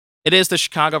It is the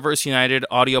ChicagoVerseUniteD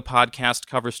audio podcast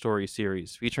cover story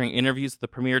series, featuring interviews with the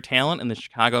premier talent in the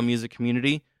Chicago music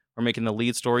community. We're making the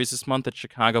lead stories this month at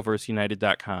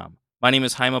ChicagoVerseUniteD.com. My name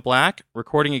is Jaime Black,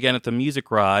 recording again at the Music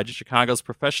Garage, Chicago's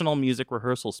professional music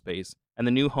rehearsal space, and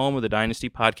the new home of the Dynasty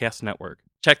Podcast Network.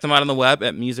 Check them out on the web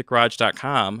at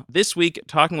musicgarage.com. This week,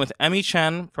 talking with Emmi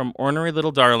Chen from Ornery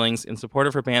Little Darlings in support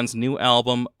of her band's new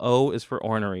album, O Is For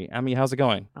Ornery. Emmi, how's it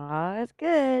going? Oh, it's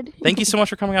good. Thank you so much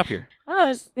for coming up here.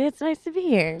 Oh, it's nice to be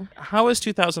here. How has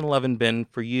 2011 been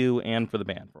for you and for the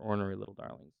band, for Ornery Little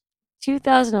Darlings?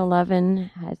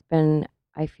 2011 has been,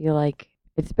 I feel like,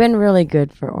 it's been really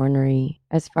good for Ornery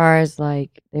as far as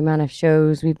like the amount of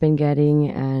shows we've been getting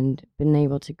and been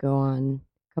able to go on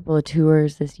a couple of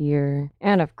tours this year.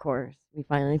 And of course, we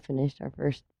finally finished our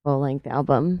first full-length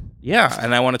album. Yeah,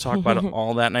 and I want to talk about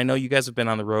all that. And I know you guys have been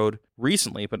on the road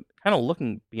recently, but kind of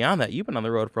looking beyond that, you've been on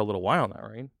the road for a little while now,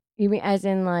 right? You mean as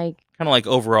in like... Kind of like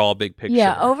overall big picture.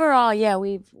 Yeah, overall, yeah.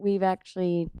 We've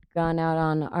actually gone out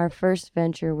on... Our first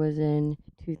venture was in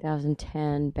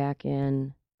 2010, back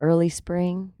in early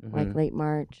spring, like late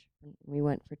March. We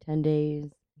went for 10 days.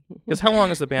 Because how long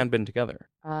has the band been together?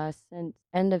 Since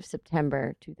end of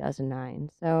September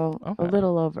 2009. So a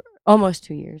little over, almost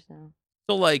 2 years now.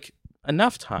 So like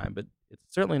enough time, but it's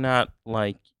certainly not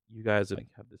like you guys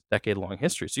have this decade-long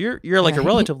history. So you're like a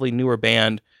relatively newer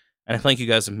band, and I think you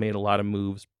guys have made a lot of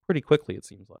moves pretty quickly, it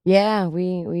seems like. Yeah,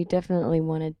 we definitely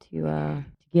wanted to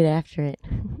get after it.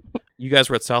 You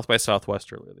guys were at South by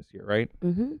Southwest earlier this year, right?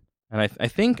 Mm-hmm. And I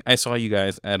think I saw you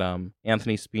guys at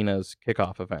Anthony Spina's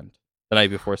kickoff event the night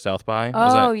before South by.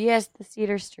 Yes, the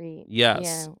Cedar Street. Yes,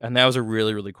 yeah. And that was a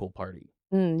really, really cool party.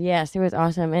 Yes, it was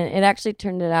awesome, and it actually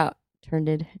turned out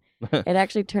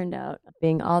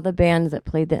being all the bands that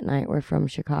played that night were from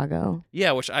Chicago.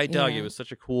 Yeah, which I dug. It was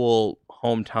such a cool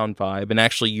hometown vibe, and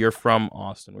actually you're from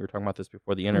Austin. We were talking about this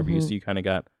before the interview, so you kind of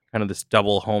got this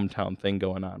double hometown thing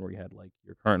going on where you had like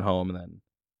your current home and then...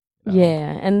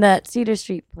 Yeah, and that Cedar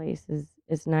Street place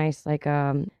is nice. Like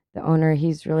the owner,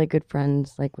 he's really good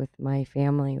friends like with my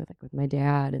family, with my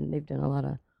dad, and they've done a lot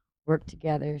of work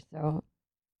together. So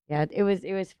yeah, it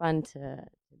was fun to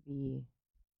be,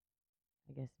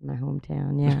 I guess, in my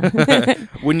hometown. Yeah.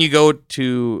 When you go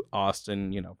to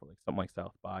Austin, for like something like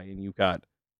South by, and you've got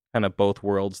kind of both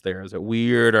worlds there, is it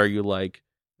weird? Are you like,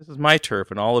 this is my turf,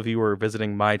 and all of you are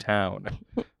visiting my town?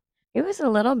 It was a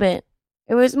little bit.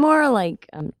 It was more like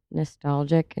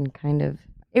nostalgic and kind of...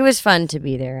 It was fun to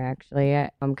be there, actually,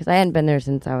 because I hadn't been there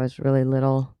since I was really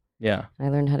little. Yeah. I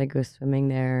learned how to go swimming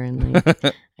there, and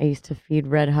like, I used to feed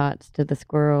Red Hots to the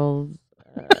squirrels.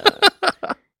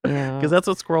 Because that's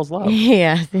what squirrels love.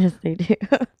 Yes, they do.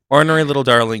 Ornery Little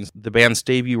Darlings, the band's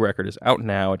debut record, is out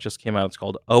now. It just came out. It's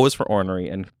called O Is For Ornery,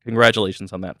 and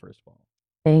congratulations on that, first of all.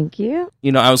 Thank you.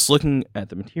 I was looking at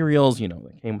the materials,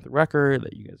 that came with the record,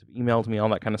 that you guys have emailed me, all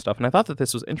that kind of stuff. And I thought that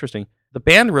this was interesting. The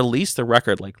band released the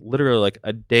record, like, literally, like,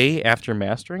 a day after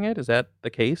mastering it. Is that the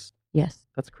case? Yes.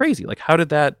 That's crazy. Like, how did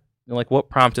that, what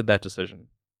prompted that decision?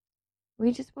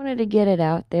 We just wanted to get it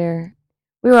out there.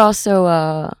 We were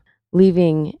also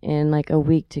leaving in, like, a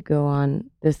week to go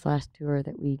on this last tour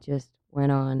that we just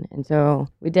went on. And so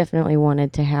we definitely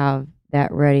wanted to have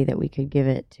that ready that we could give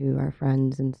it to our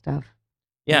friends and stuff.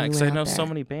 Yeah, because I know so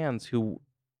many bands who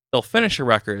they'll finish a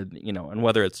record, and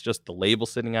whether it's just the label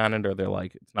sitting on it or they're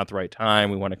like, it's not the right time,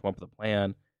 we want to come up with a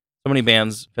plan. So many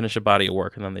bands finish a body of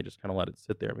work and then they just kind of let it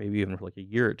sit there, maybe even for like a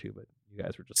year or two. But you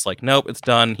guys were just like, nope, it's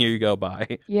done. Here you go.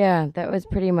 Bye. Yeah, that was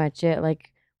pretty much it.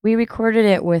 Like, we recorded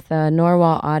it with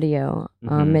Norwal Audio,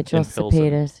 Mitchell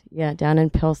Cepedas. Yeah, down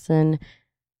in Pilsen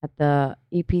at the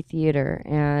EP Theater.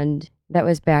 And that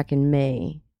was back in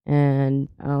May. And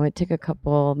it took a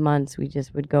couple of months. We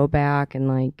just would go back and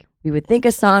like we would think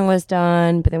a song was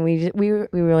done, but then we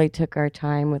really took our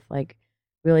time with like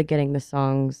really getting the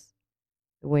songs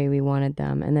the way we wanted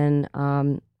them. And then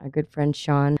our good friend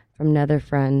Sean from Nether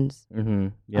Friends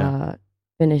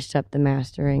finished up the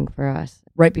mastering for us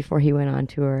right before he went on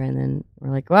tour. And then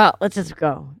we're like, well, let's just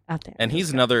go out there. And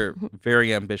he's another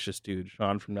very ambitious dude,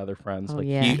 Sean from Nether Friends. Oh, like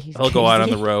yeah, he'll go out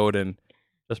on the road and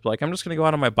just be like, I'm just going to go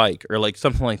out on my bike or like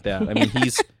something like that. I mean,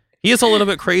 he is a little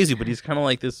bit crazy, but he's kind of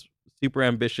like this super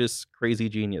ambitious, crazy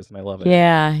genius, and I love it.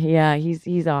 Yeah,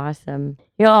 he's awesome.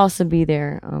 He'll also be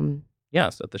there.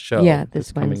 Yes, at the show. Yeah,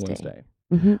 this coming Wednesday.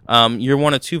 Mm-hmm. You're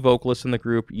one of two vocalists in the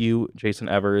group, you, Jason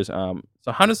Evers. So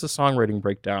how does the songwriting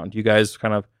break down? Do you guys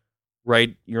kind of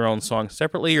write your own songs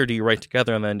separately, or do you write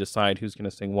together and then decide who's going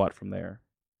to sing what from there?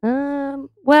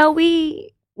 Well,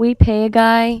 we pay a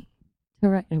guy.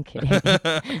 Right, I'm kidding.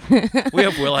 We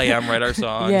have Will.i.am write our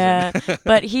songs. Yeah,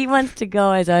 but he wants to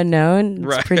go as unknown.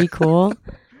 It's pretty cool.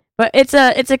 But it's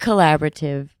a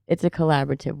collaborative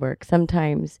work.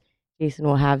 Sometimes Jason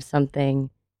will have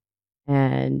something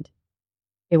and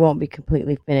it won't be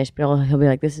completely finished, but he'll be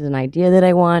like, this is an idea that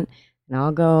I want, and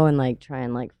I'll go and like try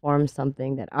and like form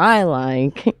something that I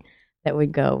like that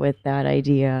would go with that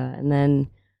idea. And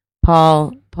then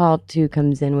Paul too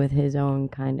comes in with his own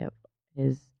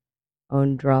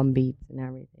drum beats and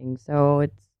everything. So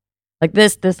it's like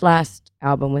this last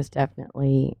album was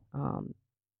definitely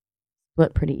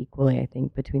split pretty equally, I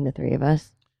think, between the three of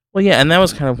us. Well, yeah, and that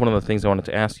was kind of one of the things I wanted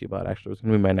to ask you about, actually. It was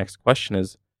going to be my next question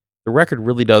is, the record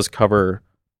really does cover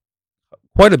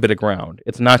quite a bit of ground.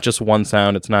 It's not just one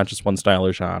sound. It's not just one style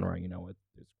or genre.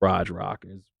 It's garage rock.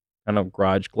 It's kind of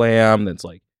garage glam. That's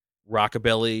like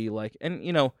rockabilly,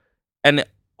 and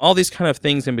all these kind of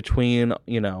things in between,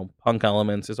 punk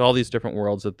elements. There's all these different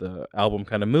worlds that the album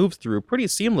kind of moves through pretty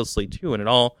seamlessly, too. And it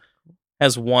all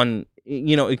has one,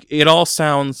 it all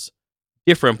sounds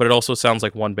different, but it also sounds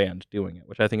like one band doing it,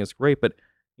 which I think is great. But,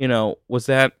 was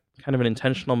that kind of an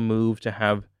intentional move to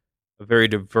have a very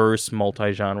diverse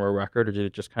multi-genre record, or did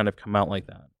it just kind of come out like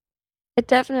that? It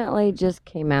definitely just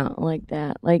came out like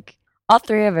that. Like, all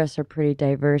three of us are pretty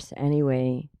diverse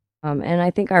anyway. And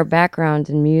I think our backgrounds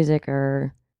in music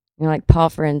are, like Paul,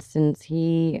 for instance,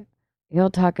 he'll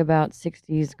talk about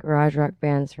 60s garage rock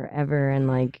bands forever, and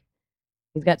like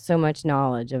he's got so much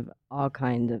knowledge of all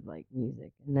kinds of like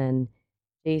music. And then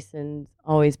Jason's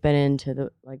always been into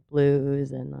the like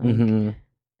blues and like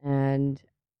and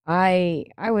I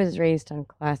was raised on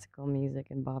classical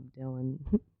music and Bob Dylan.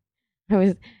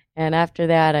 And after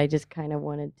that I just kind of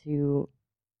wanted to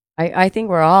I think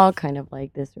we're all kind of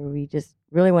like this, where we just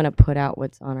really want to put out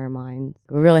what's on our minds.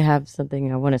 We really have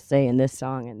something I want to say in this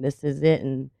song, and this is it,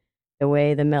 and the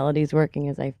way the melody's working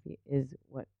is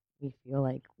what we feel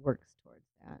like works towards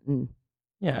that. And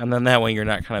yeah, and then that way you're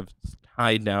not kind of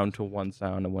tied down to one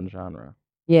sound and one genre.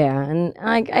 Yeah, and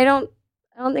I don't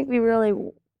think we really,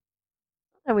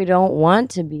 that we don't want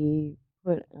to be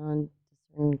put on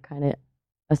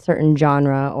a certain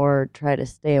genre or try to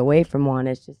stay away from one.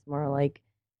 It's just more like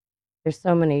there's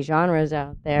so many genres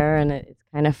out there, and it's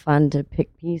kind of fun to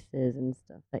pick pieces and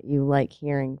stuff that you like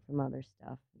hearing from other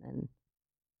stuff, and then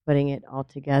putting it all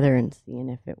together and seeing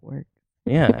if it works.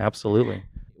 Yeah, absolutely.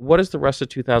 What is the rest of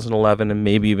 2011 and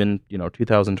maybe even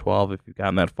 2012, if you've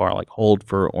gotten that far, like hold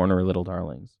for Ornery Little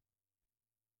Darlings?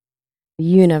 The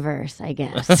universe, I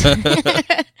guess.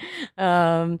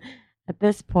 At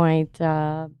this point,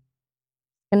 gonna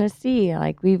see.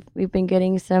 Like we've been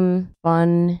getting some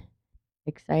fun,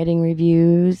 exciting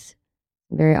reviews,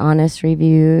 very honest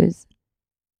reviews,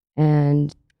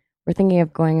 and we're thinking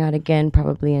of going out again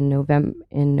probably in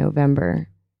November.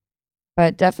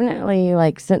 But definitely,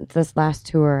 like, since this last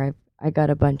tour, I got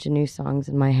a bunch of new songs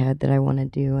in my head that I want to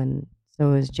do, and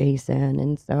so is Jason.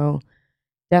 And so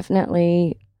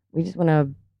definitely we just want to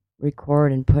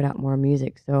record and put out more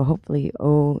music. So hopefully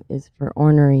O Is For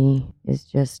Ornery is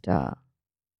just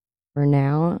for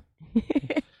now.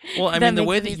 Well, I mean, the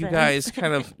way that you guys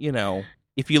kind of,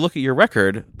 if you look at your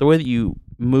record, the way that you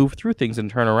move through things and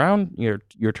turn around your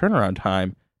turnaround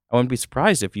time, I wouldn't be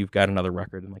surprised if you've got another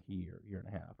record in like a year and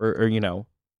a half. Or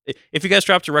if you guys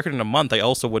dropped a record in a month, I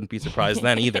also wouldn't be surprised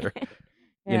then either.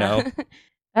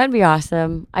 That'd be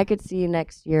awesome. I could see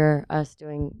next year us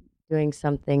doing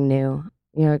something new,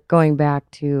 going back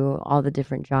to all the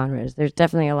different genres. There's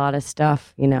definitely a lot of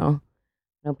stuff, I know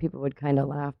people would kind of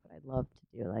laugh, but I'd love to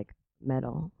do like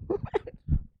metal.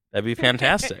 That'd be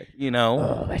fantastic,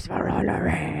 Oh, it's for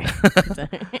Ornery.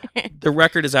 The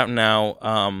record is out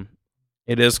now.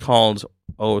 It is called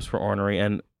O Is For Ornery,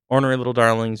 and Ornery Little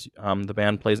Darlings, the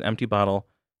band plays Empty Bottle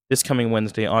this coming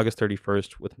Wednesday, August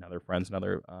 31st, with another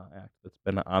act that's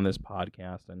been on this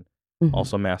podcast and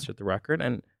also mastered the record.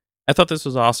 And I thought this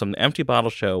was awesome. The Empty Bottle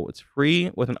Show, it's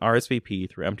free with an RSVP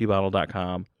through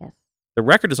emptybottle.com. Yes. The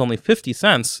record is only 50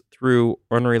 cents through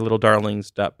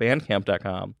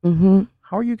ornerylittledarlings.bandcamp.com. Mm-hmm.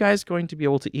 How are you guys going to be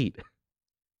able to eat?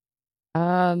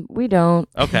 We don't.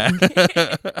 Okay.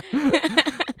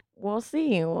 We'll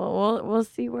see. We'll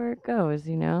see where it goes,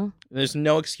 There's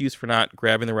no excuse for not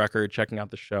grabbing the record, checking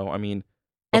out the show. I mean,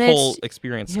 the whole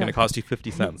experience is going to cost you 50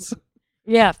 cents.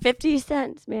 Yeah, 50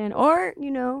 cents, man. Or,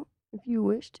 if you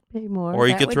wish to pay more. Or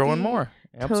you could throw in more.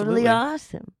 Absolutely. Totally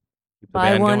awesome.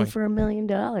 Buy one for $1 million.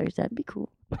 That'd be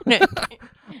cool.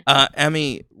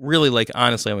 Emmi, really,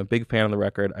 honestly, I'm a big fan of the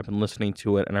record. I've been listening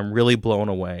to it, and I'm really blown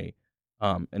away.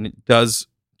 And it does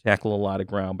tackle a lot of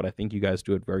ground, but I think you guys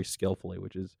do it very skillfully,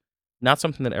 which is not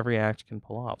something that every act can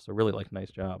pull off. So really,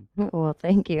 nice job. Well,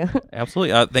 thank you.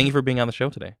 Absolutely. Thank you for being on the show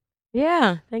today.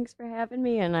 Yeah, thanks for having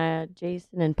me. And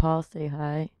Jason and Paul say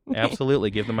hi.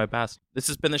 Absolutely. Give them my best. This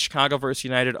has been the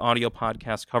ChicagoVerseUniteD audio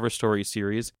podcast cover story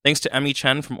series. Thanks to Emmi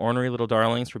Chen from Ornery Little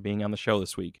Darlings for being on the show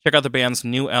this week. Check out the band's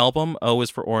new album, O Is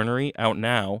For Ornery, out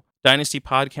now. Dynasty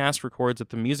Podcast records at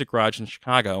the Music Garage in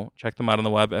Chicago. Check them out on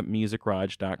the web at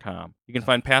musicgarage.com. You can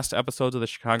find past episodes of the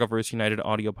ChicagoVerseUniteD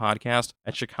audio podcast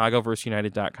at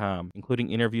ChicagoVerseUniteD.com, including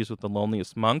interviews with the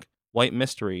Loneliest Monk, White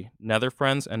Mystery, Nether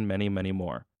Friends, and many, many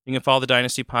more. You can follow the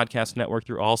Dynasty Podcast Network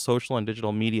through all social and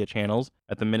digital media channels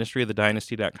at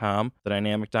theministryofthedynasty.com. The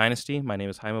Dynamic Dynasty. My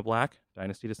name is Jaime Black.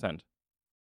 Dynasty Descent.